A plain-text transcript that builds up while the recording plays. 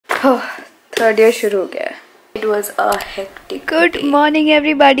Third year शुरू हो गया है. It was a hectic Good day. Morning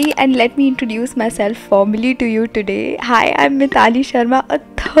everybody, and let me introduce myself formally to you today. Hi, I'm Mitali Sharma, a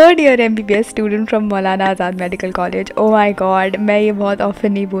third year MBBS student from Maulana Azad Medical College. Oh my god, मैं ये बहुत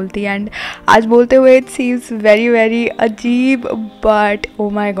often नहीं बोलती and आज बोलते हुए it seems very अजीब, but oh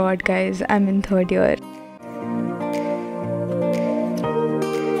my god guys, I'm in third year.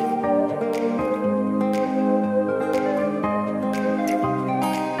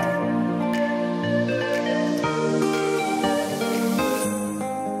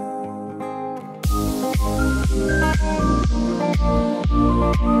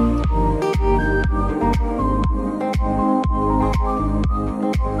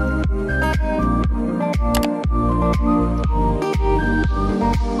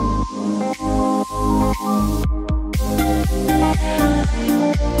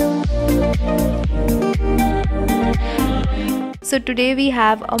 So today we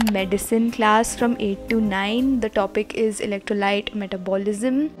have a medicine class from 8 to 9. The topic is electrolyte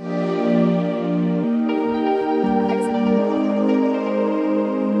metabolism.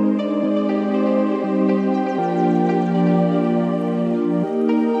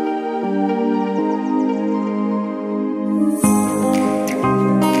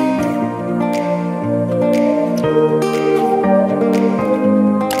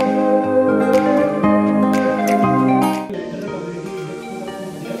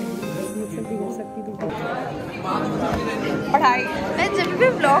 पढ़ाई मैं जब भी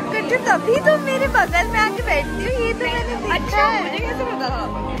ब्लॉग करती हूँ तभी तो मेरे बगल में आके बैठती हूँ. ये तो मैंने देखा है. मुझे कैसे पता था?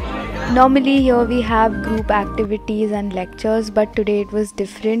 Normally here we have group activities and lectures, but today it was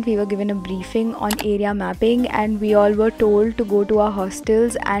different. We were given a briefing on area mapping and we all were told to go to our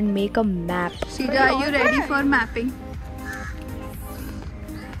hostels and make a map. Shija, are you ready for mapping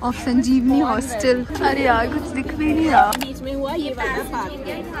of Sanjeevani hostel? अरे यार कुछ दिख भी नहीं रहा. बीच में हुआ ये वाला पार्क.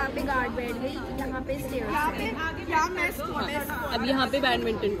 यहाँ पे गार्ड बैठ गई, यहाँ पे स्टेयर्स है. अब यहाँ पे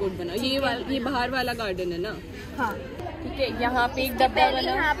बैडमिंटन कोर्ट बना. ये बाहर वाला गार्डन है ना. हाँ ठीक है. यहाँ पे एक डब्बा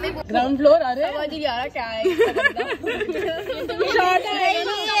वाला ग्राउंड फ्लोर. अरे क्या है?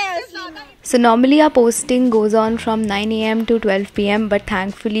 So normally our posting goes on from 9 AM to 12 PM, but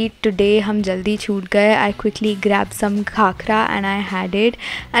thankfully today हम जल्दी छूट गए. I quickly grabbed some khakra and I had it.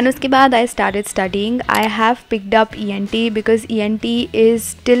 And उसके बाद I started studying. I have picked up ENT because ENT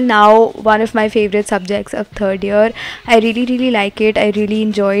is till now one of my favorite subjects of third year. I really like it. I really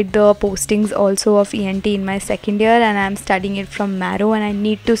enjoyed the postings also of ENT in my second year, and I'm studying it from Marrow. And I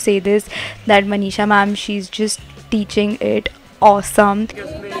need to say this, that Manisha ma'am, she's just teaching it awesome.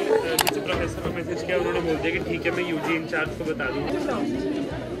 Professor को message किया, उन्होंने बोल दिया कि ठीक है मैं UG in charge को बता दूँ.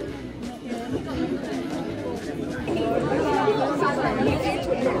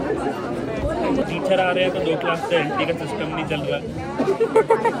 टीचर आ रहे हैं तो 2 क्लास से एंटी का सिस्टम नहीं चल रहा.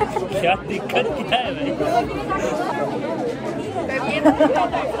 क्या दिक्कत क्या है भाई?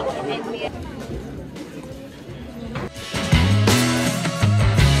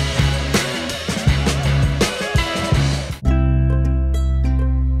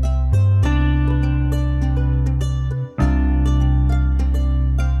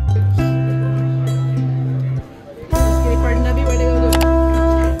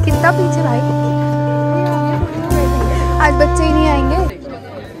 कितना पीछे भाई. आज बच्चे ही नहीं आएंगे.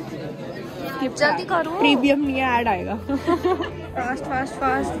 जल्दी करो. प्रीमियम नहीं ऐड आएगा. फास्ट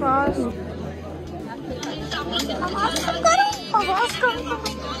आवाज करो.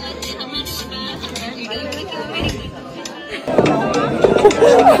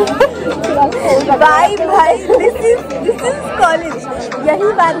 भाई दिस इज कॉलेज.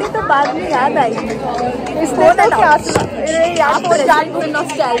 यही बातें तो बाद में याद आएगी. इसको तो क्या आपको जानबूझ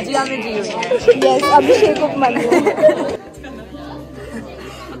नॉस्टैल्जिया में जी हुई है. यस, अभिषेक उपमन्यु.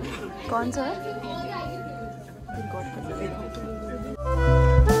 कौन सा है?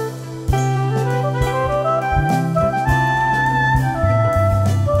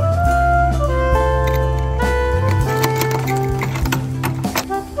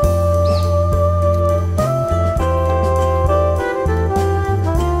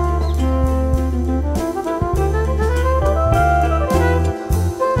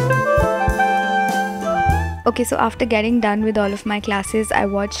 Okay, so after getting done with all of my classes, I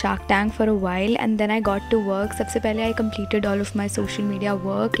watched Shark Tank for a while and then I got to work. सबसे पहले I completed all of my social media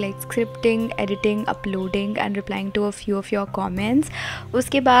work like scripting, editing, uploading and replying to a few of your comments.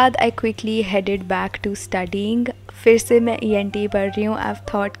 उसके बाद I quickly headed back to studying. फिर से मैं ENT पढ़ रही हूँ. I've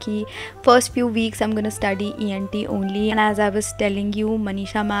thought कि first few weeks I'm gonna study ENT only, and as I was telling you,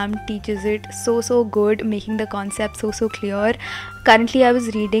 Manisha ma'am teaches it so good, making the concept so clear. Currently I was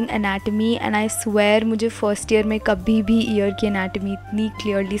reading anatomy and I swear मुझे first year में कभी भी ear की anatomy इतनी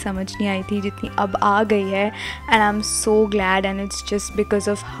clearly समझ नहीं आई थी जितनी अब आ गई है, and I'm so glad, and it's just because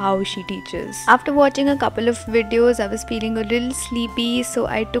of how she teaches. After watching a couple of videos I was feeling a little sleepy, so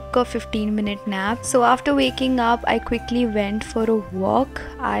I took a 15-minute nap. So after waking up I quickly went for a walk.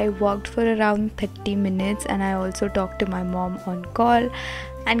 I walked for around 30 minutes and I also talked to my mom on call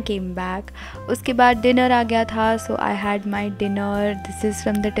and came back. उसके बाद dinner आ गया था, so I had my dinner. This is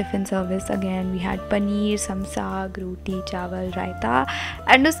from the tiffin service again. We had paneer, some saag, roti, chawal, raita,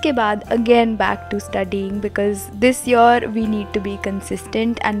 and उसके बाद again back to studying because this year we need to be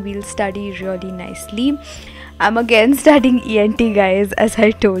consistent and we'll study really nicely. I'm again studying ENT guys, as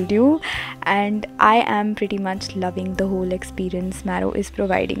I told you, and I am pretty much loving the whole experience Marrow is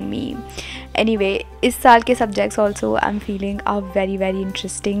providing me. Anyway, इस साल के subjects also I'm feeling are very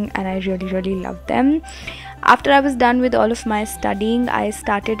interesting and I really love them. After I was done with all of my studying, I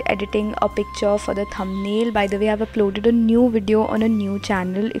started editing a picture for the thumbnail. By the way, I've uploaded a new video on a new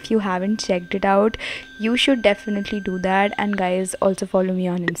channel. If you haven't checked it out, you should definitely do that. And guys, also follow me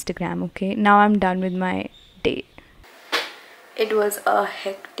on Instagram, okay? Now I'm done with my day. It was a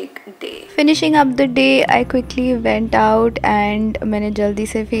hectic day. Finishing up the day, I quickly went out and मैंने जल्दी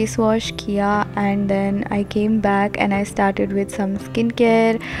से face wash किया, and then I came back and I started with some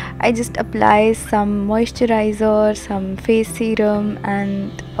skincare. I just applied some moisturizer, some face serum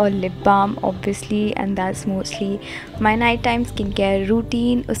and a lip balm obviously, and that's mostly my nighttime skincare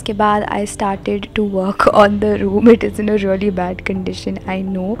routine. उसके बाद I started to work on the room. It is in a really bad condition, I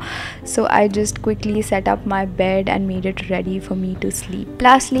know, so I just quickly set up my bed and made it ready for me to sleep.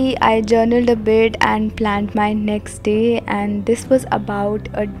 Lastly, I journaled a bit and planned my next day, and this was about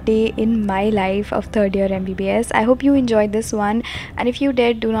a day in my life of third year MBBS. I hope you enjoyed this one, and if you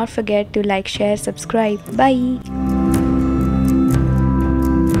did, do not forget to like, share, subscribe. Bye.